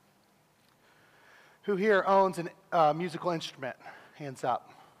Who here owns a musical instrument? Hands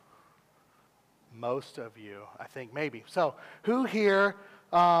up. Most of you, I think, maybe. So, who here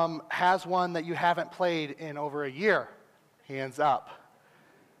has one that you haven't played in over a year? Hands up.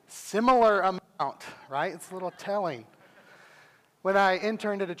 Similar amount, right? It's a little telling. When I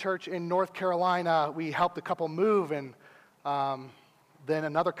interned at a church in North Carolina, we helped a couple move, and then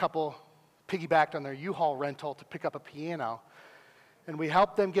another couple piggybacked on their U-Haul rental to pick up a piano. And we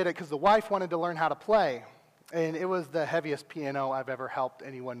helped them get it because the wife wanted to learn how to play. And it was the heaviest piano I've ever helped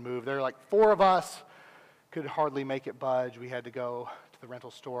anyone move. There were like 4 of us, could hardly make it budge. We had to go to the rental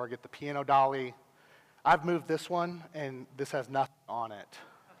store, get the piano dolly. I've moved this one, and this has nothing on it.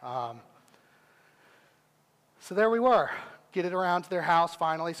 So there we were, get it around to their house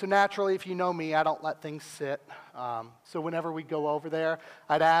finally. So naturally, if you know me, I don't let things sit. So whenever we go over there,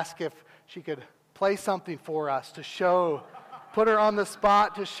 I'd ask if she could play something for us to show, put her on the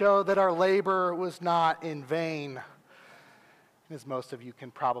spot to show that our labor was not in vain. As most of you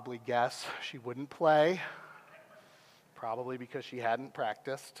can probably guess, she wouldn't play, probably because she hadn't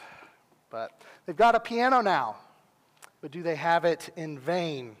practiced. But they've got a piano now, but do they have it in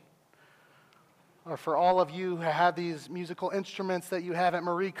vain? Or for all of you who have these musical instruments that you haven't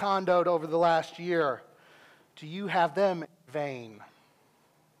Marie Kondoed over the last year, do you have them in vain?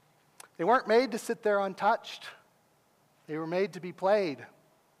 They weren't made to sit there untouched. They were made to be played.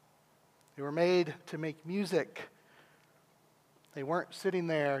 They were made to make music. They weren't sitting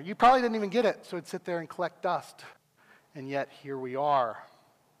there. You probably didn't even get it, so it'd sit there and collect dust. And yet, here we are.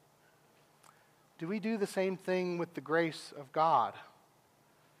 Do we do the same thing with the grace of God?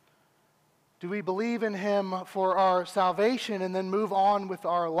 Do we believe in Him for our salvation and then move on with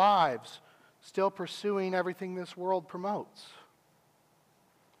our lives, still pursuing everything this world promotes?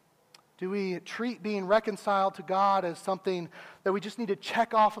 Do we treat being reconciled to God as something that we just need to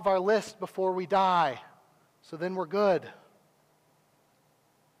check off of our list before we die, so then we're good?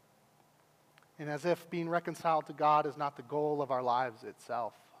 And as if being reconciled to God is not the goal of our lives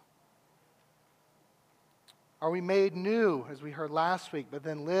itself. Are we made new, as we heard last week, but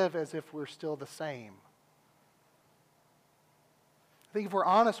then live as if we're still the same? I think if we're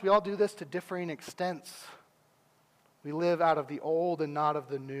honest, we all do this to differing extents. We live out of the old and not of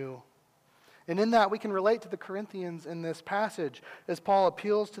the new. And in that, we can relate to the Corinthians in this passage, as Paul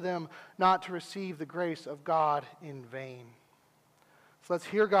appeals to them not to receive the grace of God in vain. So let's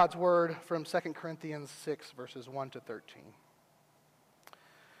hear God's word from 2 Corinthians 6, verses 1 to 13.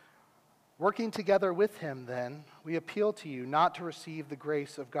 Working together with him, then, we appeal to you not to receive the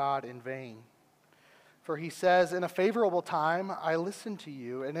grace of God in vain. For he says, in a favorable time I listened to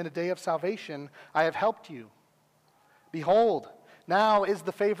you, and in a day of salvation I have helped you. Behold, now is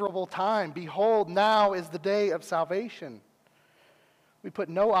the favorable time. Behold, now is the day of salvation. We put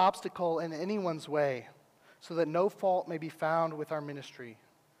no obstacle in anyone's way, so that no fault may be found with our ministry.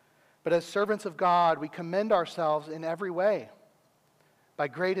 But as servants of God, we commend ourselves in every way, by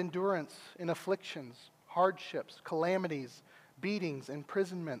great endurance in afflictions, hardships, calamities, beatings,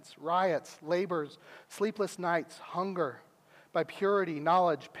 imprisonments, riots, labors, sleepless nights, hunger, by purity,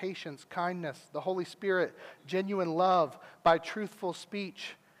 knowledge, patience, kindness, the Holy Spirit, genuine love, by truthful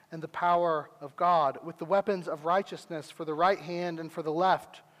speech and the power of God, with the weapons of righteousness for the right hand and for the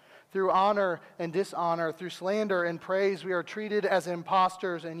left. Through honor and dishonor, through slander and praise, we are treated as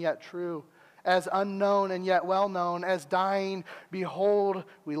impostors and yet true, as unknown and yet well known, as dying, behold,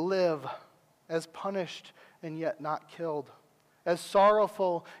 we live, as punished and yet not killed, as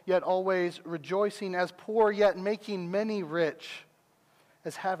sorrowful yet always rejoicing, as poor yet making many rich,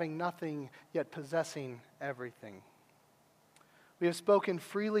 as having nothing yet possessing everything. We have spoken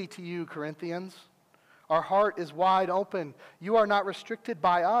freely to you, Corinthians. Our heart is wide open. You are not restricted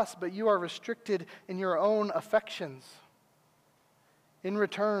by us, but you are restricted in your own affections. In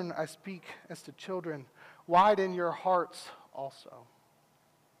return, I speak as to children. Widen your hearts also.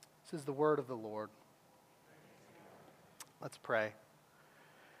 This is the word of the Lord. Let's pray.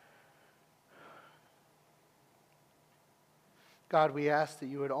 God, we ask that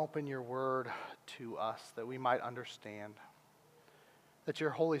you would open your word to us, that we might understand. That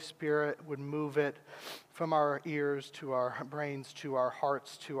your Holy Spirit would move it from our ears to our brains, to our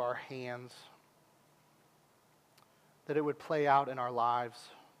hearts, to our hands. That it would play out in our lives.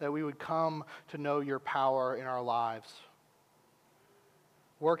 That we would come to know your power in our lives.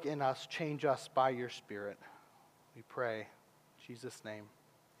 Work in us, change us by your Spirit. We pray. In Jesus' name,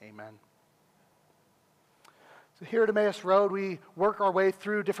 amen. So here at Emmaus Road, we work our way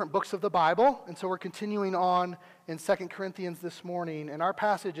through different books of the Bible, and so we're continuing on in 2 Corinthians this morning, and our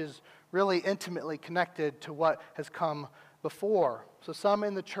passage is really intimately connected to what has come before. So some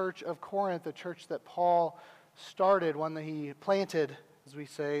in the church of Corinth, the church that Paul started, one that he planted, as we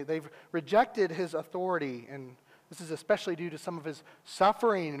say, they've rejected his authority, and this is especially due to some of his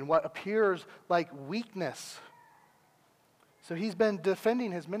suffering and what appears like weakness. So he's been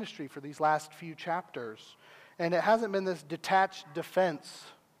defending his ministry for these last few chapters, and it hasn't been this detached defense.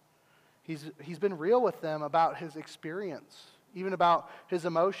 He's been real with them about his experience, even about his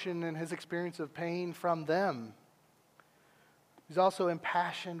emotion and his experience of pain from them. He's also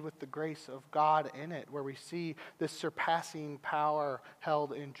impassioned with the grace of God in it, where we see this surpassing power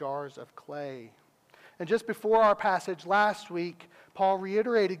held in jars of clay. And just before our passage last week, Paul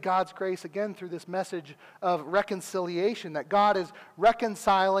reiterated God's grace again through this message of reconciliation, that God is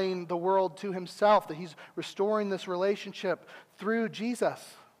reconciling the world to himself, that he's restoring this relationship through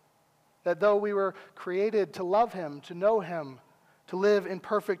Jesus. That though we were created to love him, to know him, to live in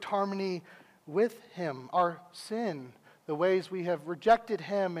perfect harmony with him, our sin, the ways we have rejected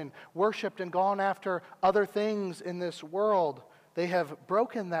him and worshiped and gone after other things in this world, they have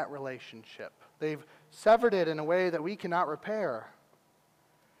broken that relationship. They've severed it in a way that we cannot repair.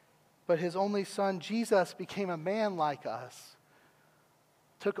 But his only son, Jesus, became a man like us,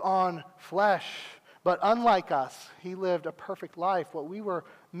 took on flesh, but unlike us, he lived a perfect life, what we were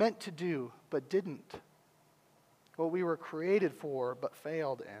meant to do but didn't, what we were created for but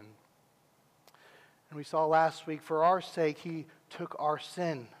failed in. And we saw last week, for our sake, he took our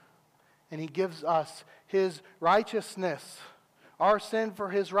sin, and he gives us his righteousness. Our sin for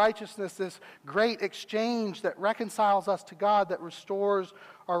his righteousness, this great exchange that reconciles us to God, that restores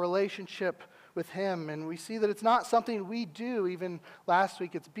our relationship with him. And we see that it's not something we do. Even last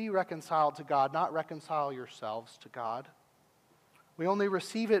week, it's be reconciled to God, not reconcile yourselves to God. We only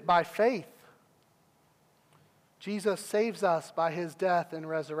receive it by faith. Jesus saves us by his death and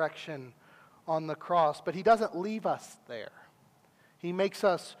resurrection on the cross, but he doesn't leave us there. He makes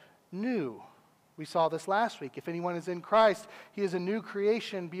us new. We saw this last week. If anyone is in Christ, he is a new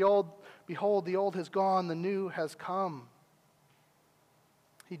creation. Behold, the old has gone, the new has come.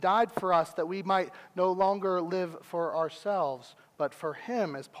 He died for us that we might no longer live for ourselves, but for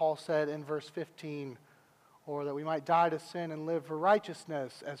him, as Paul said in verse 15, or that we might die to sin and live for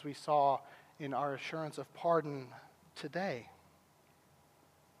righteousness, as we saw in our assurance of pardon today.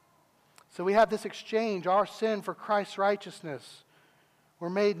 So we have this exchange, our sin for Christ's righteousness. We're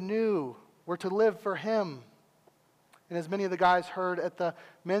made new. We're to live for him. And as many of the guys heard at the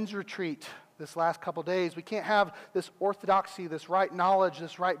men's retreat this last couple days, we can't have this orthodoxy, this right knowledge,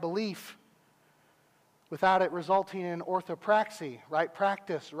 this right belief without it resulting in orthopraxy, right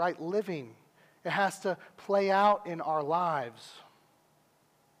practice, right living. It has to play out in our lives.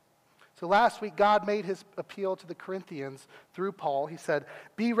 So last week, God made his appeal to the Corinthians through Paul. He said,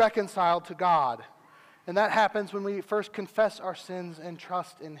 be reconciled to God. And that happens when we first confess our sins and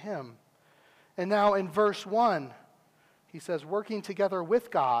trust in him. And now in verse 1, he says, working together with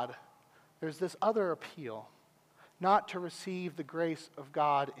God, there's this other appeal, not to receive the grace of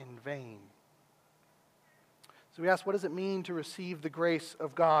God in vain. So we ask, what does it mean to receive the grace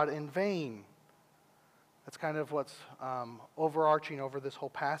of God in vain? That's kind of what's overarching over this whole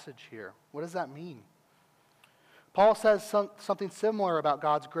passage here. What does that mean? Paul says something similar about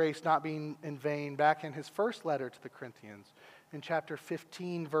God's grace not being in vain back in his first letter to the Corinthians. In chapter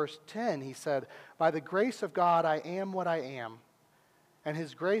 15, verse 10, he said, by the grace of God I am what I am, and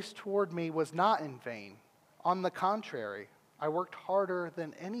his grace toward me was not in vain. On the contrary, I worked harder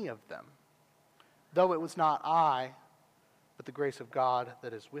than any of them, though it was not I, but the grace of God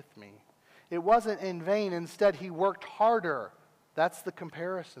that is with me. It wasn't in vain. Instead, he worked harder. That's the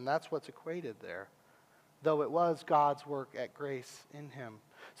comparison. That's what's equated there. Though it was God's work at grace in him.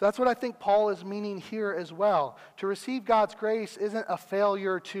 So that's what I think Paul is meaning here as well. To receive God's grace isn't a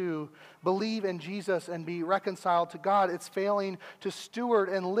failure to believe in Jesus and be reconciled to God. It's failing to steward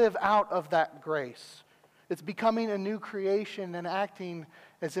and live out of that grace. It's becoming a new creation and acting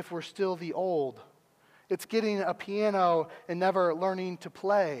as if we're still the old. It's getting a piano and never learning to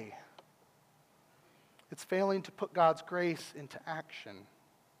play. It's failing to put God's grace into action.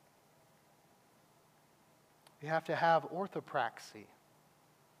 We have to have orthopraxy,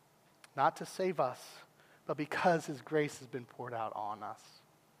 not to save us, but because his grace has been poured out on us.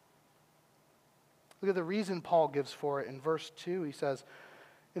 Look at the reason Paul gives for it in verse 2. He says,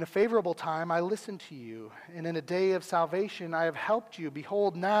 in a favorable time I listened to you, and in a day of salvation I have helped you.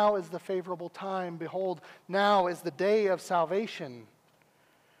 Behold, now is the favorable time. Behold, now is the day of salvation.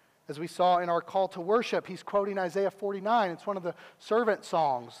 As we saw in our call to worship, he's quoting Isaiah 49. It's one of the servant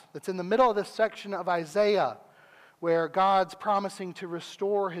songs that's in the middle of this section of Isaiah, where God's promising to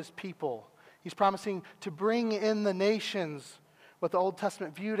restore his people. He's promising to bring in the nations what the Old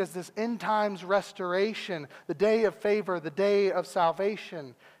Testament viewed as this end times restoration, the day of favor, the day of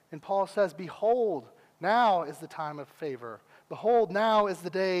salvation. And Paul says, behold, now is the time of favor. Behold, now is the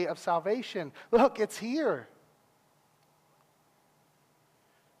day of salvation. Look, it's here.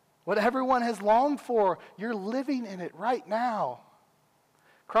 What everyone has longed for, you're living in it right now.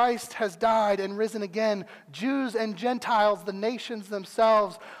 Christ has died and risen again. Jews and Gentiles, the nations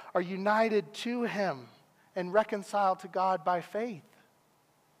themselves, are united to him and reconciled to God by faith.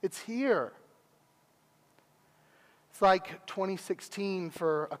 It's here. It's like 2016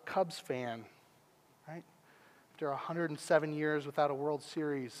 for a Cubs fan, right? After 107 years without a World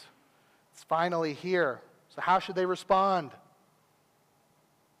Series, it's finally here. So how should they respond?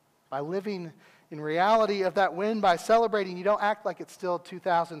 By living in reality of that win, by celebrating. You don't act like it's still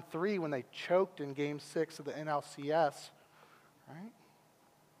 2003 when they choked in Game 6 of the NLCS, right?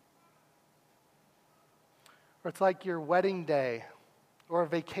 Or it's like your wedding day or a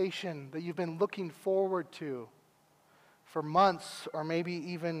vacation that you've been looking forward to for months or maybe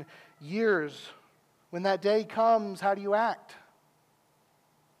even years. When that day comes, how do you act?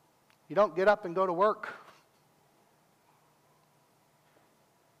 You don't get up and go to work.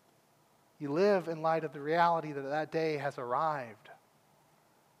 You live in light of the reality that that day has arrived.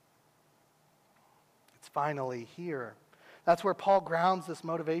 It's finally here. That's where Paul grounds this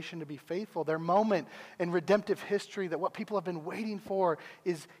motivation to be faithful. Their moment in redemptive history, that what people have been waiting for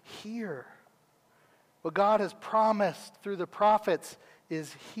is here. What God has promised through the prophets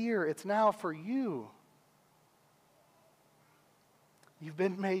is here. It's now for you. You've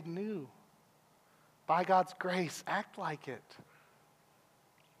been made new. By God's grace, act like it.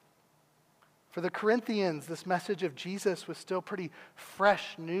 For the Corinthians, this message of Jesus was still pretty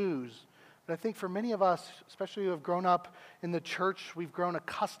fresh news. But I think for many of us, especially who have grown up in the church, we've grown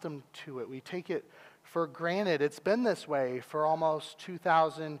accustomed to it. We take it for granted. It's been this way for almost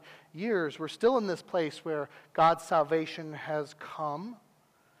 2,000 years. We're still in this place where God's salvation has come,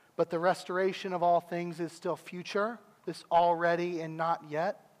 but the restoration of all things is still future, this already and not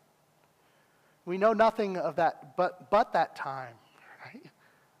yet. We know nothing of that but that time, right?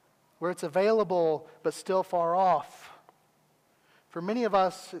 Where it's available but still far off. For many of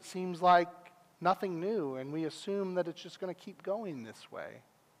us, it seems like nothing new, and we assume that it's just going to keep going this way.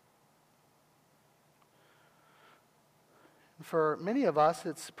 For many of us,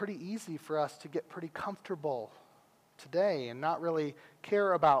 it's pretty easy for us to get pretty comfortable today and not really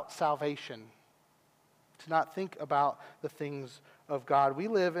care about salvation, to not think about the things of God. We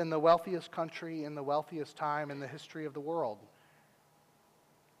live in the wealthiest country in the wealthiest time in the history of the world.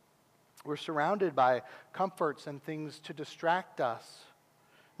 We're surrounded by comforts and things to distract us,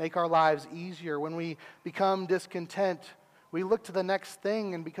 make our lives easier. When we become discontent, we look to the next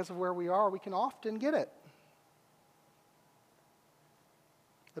thing, and because of where we are, we can often get it.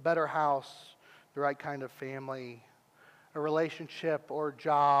 The better house, the right kind of family, a relationship or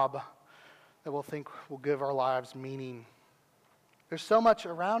job that we'll think will give our lives meaning. There's so much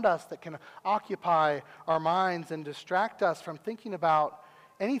around us that can occupy our minds and distract us from thinking about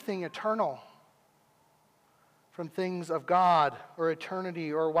anything eternal, from things of God or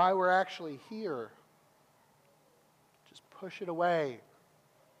eternity or why we're actually here. Just push it away.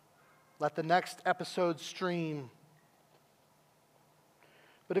 Let the next episode stream.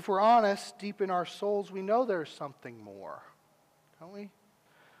 But if we're honest, deep in our souls, we know there's something more, don't we?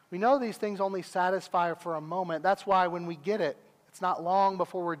 We know these things only satisfy for a moment. That's why when we get it, it's not long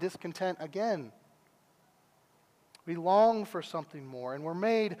before we're discontent again. We long for something more, and we're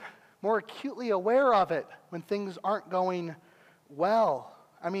made more acutely aware of it when things aren't going well.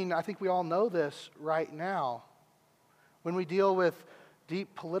 I mean, I think we all know this right now. When we deal with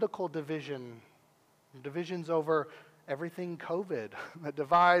deep political divisions over everything COVID that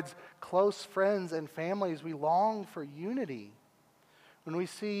divides close friends and families, we long for unity. When we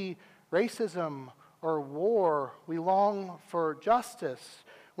see racism or war, we long for justice.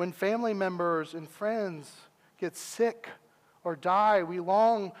 When family members and friends get sick or die, we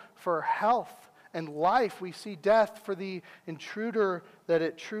long for health and life. We see death for the intruder that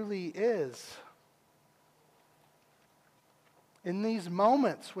it truly is. In these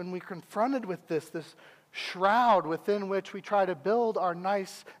moments when we're confronted with this shroud within which we try to build our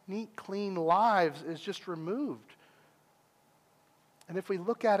nice, neat, clean lives is just removed. And if we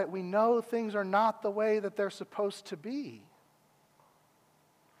look at it, we know things are not the way that they're supposed to be.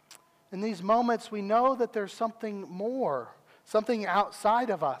 In these moments, we know that there's something more, something outside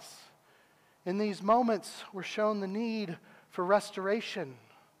of us. In these moments, we're shown the need for restoration,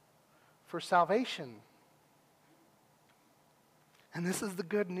 for salvation. And this is the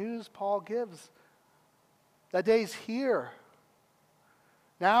good news Paul gives. That day's here.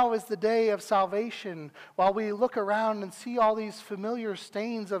 Now is the day of salvation. While we look around and see all these familiar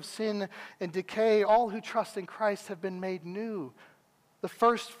stains of sin and decay, all who trust in Christ have been made new. The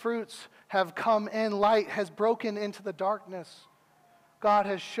first fruits have come in. Light has broken into the darkness. God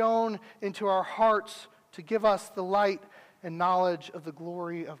has shone into our hearts to give us the light and knowledge of the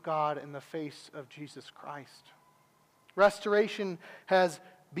glory of God in the face of Jesus Christ. Restoration has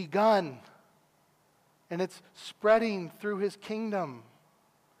begun, and it's spreading through his kingdom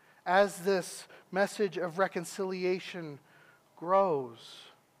as this message of reconciliation grows.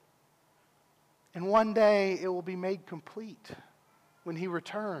 And one day it will be made complete when he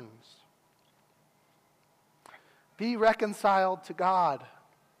returns. Be reconciled to God.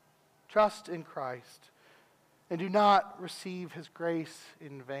 Trust in Christ. And do not receive his grace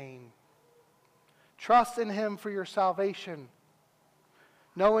in vain. Trust in him for your salvation,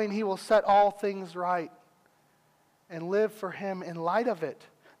 knowing he will set all things right, and live for him in light of it,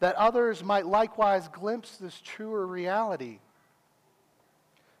 that others might likewise glimpse this truer reality,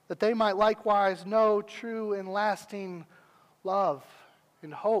 that they might likewise know true and lasting love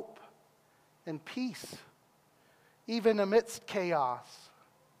and hope and peace, even amidst chaos.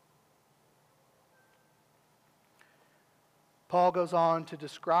 Paul goes on to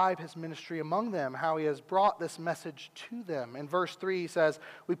describe his ministry among them, how he has brought this message to them. In verse 3 he says,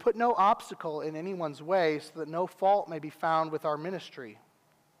 "We put no obstacle in anyone's way so that no fault may be found with our ministry."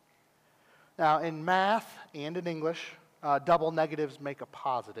 Now, in math and in English, double negatives make a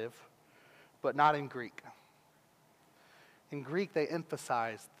positive, but not in Greek. In Greek, they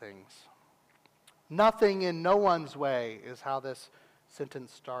emphasize things. Nothing in no one's way is how this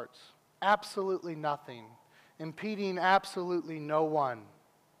sentence starts. Absolutely nothing, impeding absolutely no one.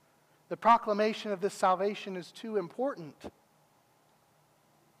 The proclamation of this salvation is too important.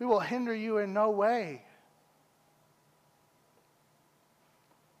 We will hinder you in no way.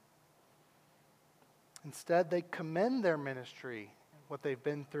 Instead, they commend their ministry, what they've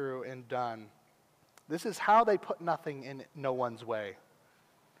been through and done. This is how they put nothing in no one's way.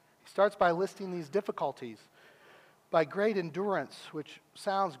 He starts by listing these difficulties. By great endurance, which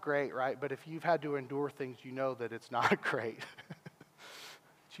sounds great, right? But if you've had to endure things, you know that it's not great.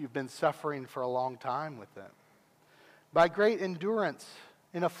 You've been suffering for a long time with them. By great endurance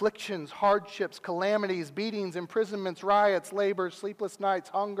in afflictions, hardships, calamities, beatings, imprisonments, riots, labors, sleepless nights,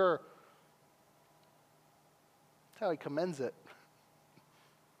 hunger. That's how he commends it.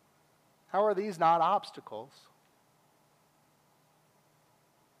 How are these not obstacles?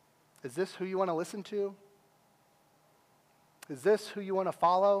 Is this who you want to listen to? Is this who you want to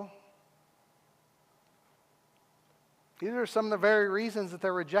follow? These are some of the very reasons that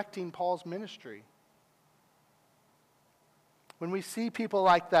they're rejecting Paul's ministry. When we see people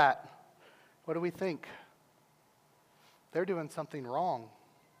like that, what do we think? They're doing something wrong.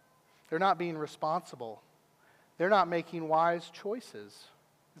 They're not being responsible. They're not making wise choices.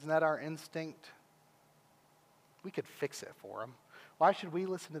 Isn't that our instinct? We could fix it for them. Why should we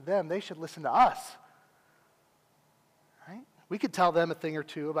listen to them? They should listen to us. Right? We could tell them a thing or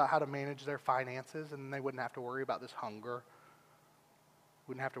two about how to manage their finances, and they wouldn't have to worry about this hunger.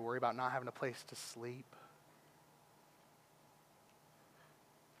 Wouldn't have to worry about not having a place to sleep.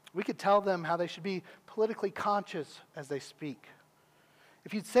 We could tell them how they should be politically conscious as they speak.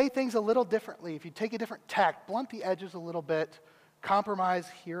 If you'd say things a little differently, if you'd take a different tack, blunt the edges a little bit, compromise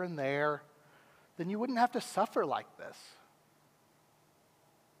here and there, then you wouldn't have to suffer like this.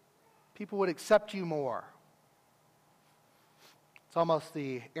 People would accept you more. It's almost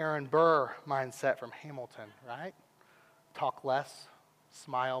the Aaron Burr mindset from Hamilton, right? Talk less,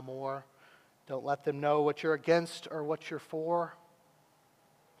 smile more. Don't let them know what you're against or what you're for.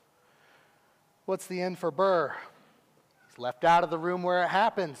 What's the end for Burr? He's left out of the room where it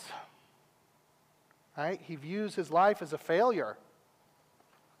happens. Right? He views his life as a failure.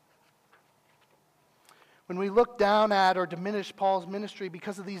 When we look down at or diminish Paul's ministry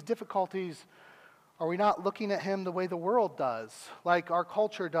because of these difficulties, are we not looking at him the way the world does, like our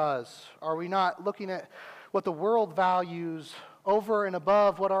culture does? Are we not looking at what the world values over and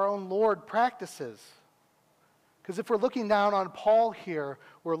above what our own Lord practices? Because if we're looking down on Paul here,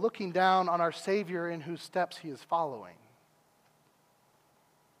 we're looking down on our Savior in whose steps he is following.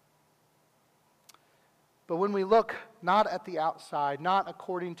 But when we look not at the outside, not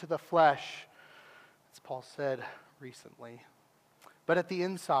according to the flesh, as Paul said recently, but at the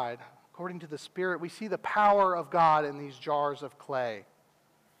inside, according to the Spirit, we see the power of God in these jars of clay.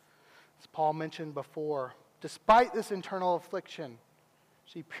 As Paul mentioned before, despite this internal affliction,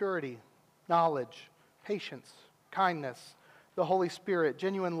 see purity, knowledge, patience, kindness, the Holy Spirit,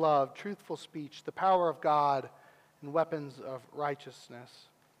 genuine love, truthful speech, the power of God, and weapons of righteousness.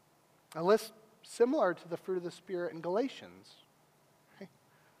 A list similar to the fruit of the Spirit in Galatians. Okay?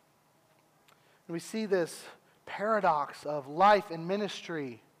 And we see this paradox of life and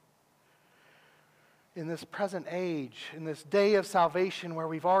ministry in this present age, in this day of salvation where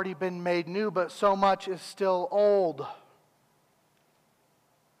we've already been made new, but so much is still old.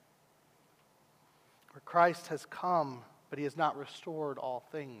 Where Christ has come, but he has not restored all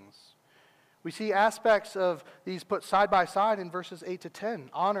things. We see aspects of these put side by side in verses 8 to 10.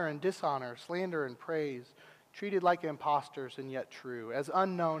 Honor and dishonor, slander and praise, treated like impostors and yet true, as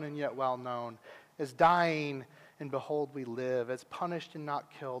unknown and yet well known, as dying and behold we live, as punished and not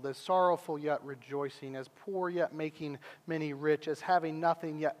killed, as sorrowful yet rejoicing, as poor yet making many rich, as having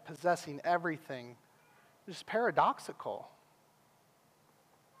nothing yet possessing everything. It's paradoxical.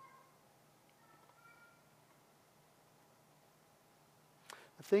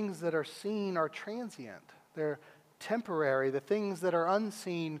 The things that are seen are transient. They're temporary. The things that are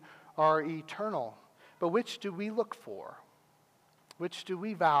unseen are eternal. But which do we look for? Which do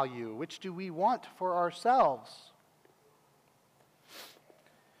we value? Which do we want for ourselves?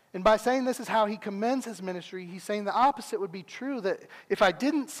 And by saying this is how he commends his ministry, he's saying the opposite would be true, that if I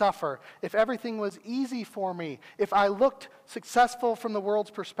didn't suffer, if everything was easy for me, if I looked successful from the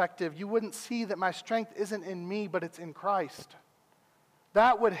world's perspective, you wouldn't see that my strength isn't in me, but it's in Christ.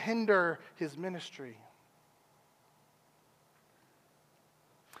 That would hinder his ministry.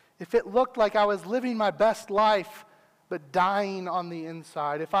 If it looked like I was living my best life, but dying on the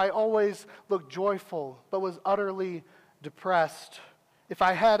inside, if I always looked joyful, but was utterly depressed, if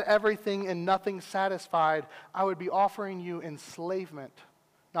I had everything and nothing satisfied, I would be offering you enslavement,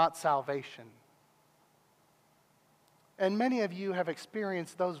 not salvation. And many of you have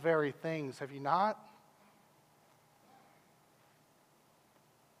experienced those very things, have you not?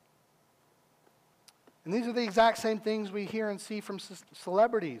 And these are the exact same things we hear and see from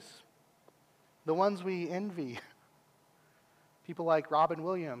celebrities, the ones we envy. People like Robin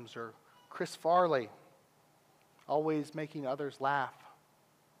Williams or Chris Farley, always making others laugh,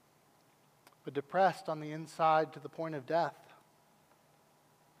 but depressed on the inside to the point of death.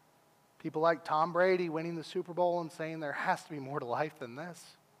 People like Tom Brady winning the Super Bowl and saying there has to be more to life than this.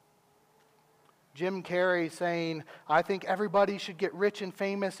 Jim Carrey saying, I think everybody should get rich and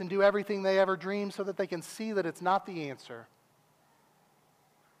famous and do everything they ever dreamed so that they can see that it's not the answer.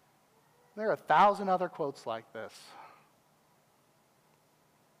 There are 1,000 other quotes like this.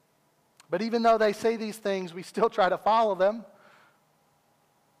 But even though they say these things, we still try to follow them.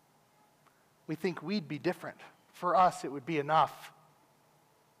 We think we'd be different. For us, it would be enough.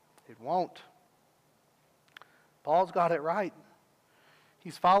 It won't. Paul's got it right.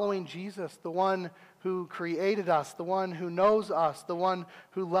 He's following Jesus, the one who created us, the one who knows us, the one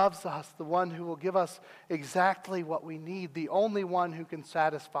who loves us, the one who will give us exactly what we need, the only one who can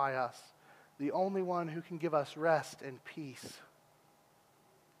satisfy us, the only one who can give us rest and peace.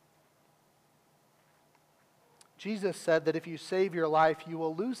 Jesus said that if you save your life, you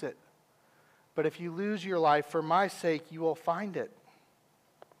will lose it. But if you lose your life for my sake, you will find it.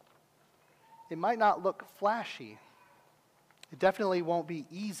 It might not look flashy. It definitely won't be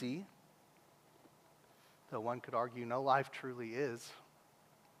easy, though one could argue no life truly is.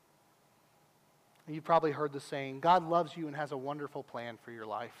 You've probably heard the saying, God loves you and has a wonderful plan for your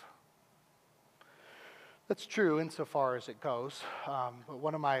life. That's true insofar as it goes. But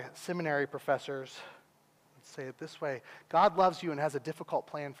one of my seminary professors would say it this way, God loves you and has a difficult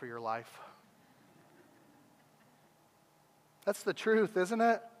plan for your life. That's the truth, isn't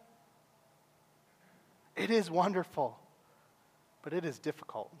it? It is wonderful. But it is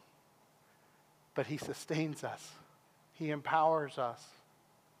difficult. But he sustains us. He empowers us.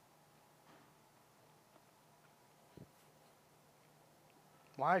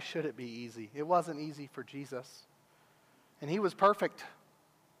 Why should it be easy? It wasn't easy for Jesus. And he was perfect.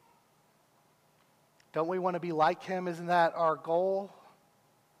 Don't we want to be like him? Isn't that our goal?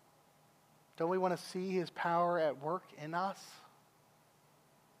 Don't we want to see his power at work in us?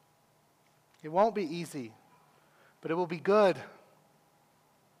 It won't be easy, but it will be good.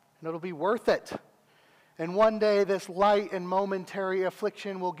 And it'll be worth it. And one day this light and momentary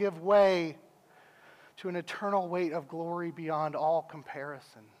affliction will give way to an eternal weight of glory beyond all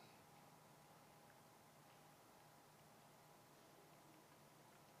comparison.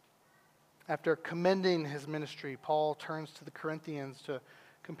 After commending his ministry, Paul turns to the Corinthians to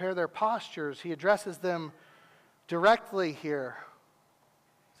compare their postures. He addresses them directly here.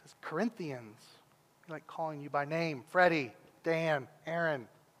 He says, Corinthians, I like calling you by name, Freddie, Dan, Aaron.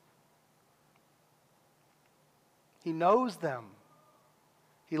 He knows them.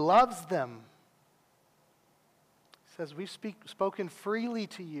 He loves them. He says, we've spoken freely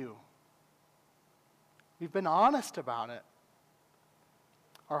to you. We've been honest about it.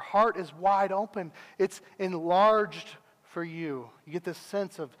 Our heart is wide open. It's enlarged for you. You get this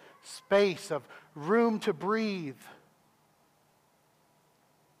sense of space, of room to breathe.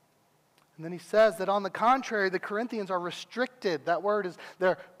 And then he says that on the contrary, the Corinthians are restricted. That word is,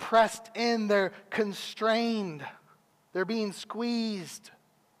 they're pressed in, they're constrained, they're being squeezed.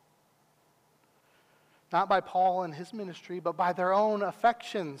 Not by Paul and his ministry, but by their own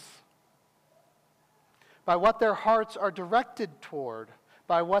affections, by what their hearts are directed toward,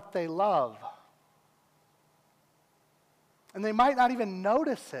 by what they love. And they might not even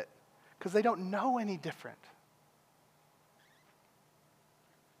notice it because they don't know any different.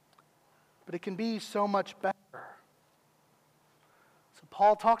 But it can be so much better. So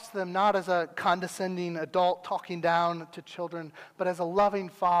Paul talks to them not as a condescending adult talking down to children, but as a loving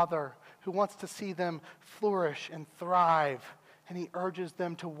father who wants to see them flourish and thrive. And he urges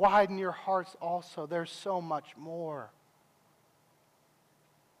them to widen your hearts also. There's so much more.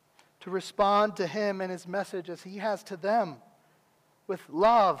 To respond to him and his message as he has to them, with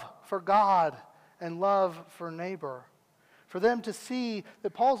love for God and love for neighbor. For them to see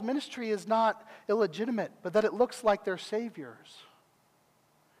that Paul's ministry is not illegitimate, but that it looks like their Savior's.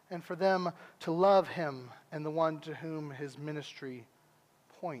 And for them to love him and the one to whom his ministry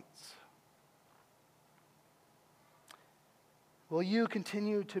points. Will you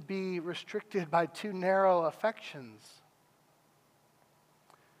continue to be restricted by too narrow affections?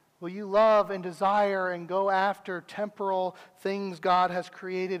 Will you love and desire and go after temporal things God has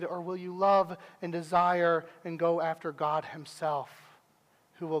created, or will you love and desire and go after God himself,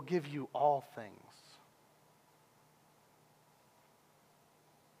 who will give you all things?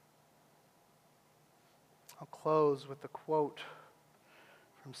 I'll close with a quote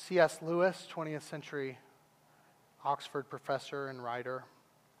from C.S. Lewis, 20th century Oxford professor and writer.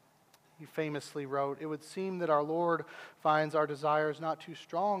 He famously wrote, "It would seem that our Lord finds our desires not too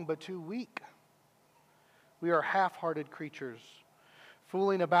strong, but too weak. We are half-hearted creatures,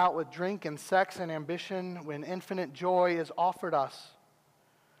 fooling about with drink and sex and ambition when infinite joy is offered us.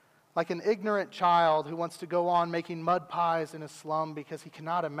 Like an ignorant child who wants to go on making mud pies in a slum because he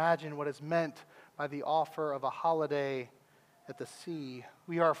cannot imagine what is meant by the offer of a holiday at the sea.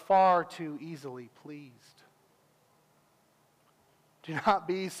 We are far too easily pleased." Do not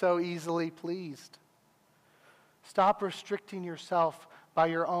be so easily pleased. Stop restricting yourself by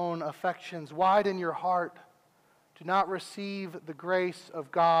your own affections. Widen your heart. Do not receive the grace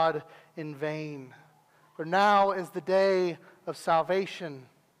of God in vain. For now is the day of salvation.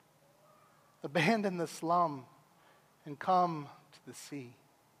 Abandon the slum and come to the sea.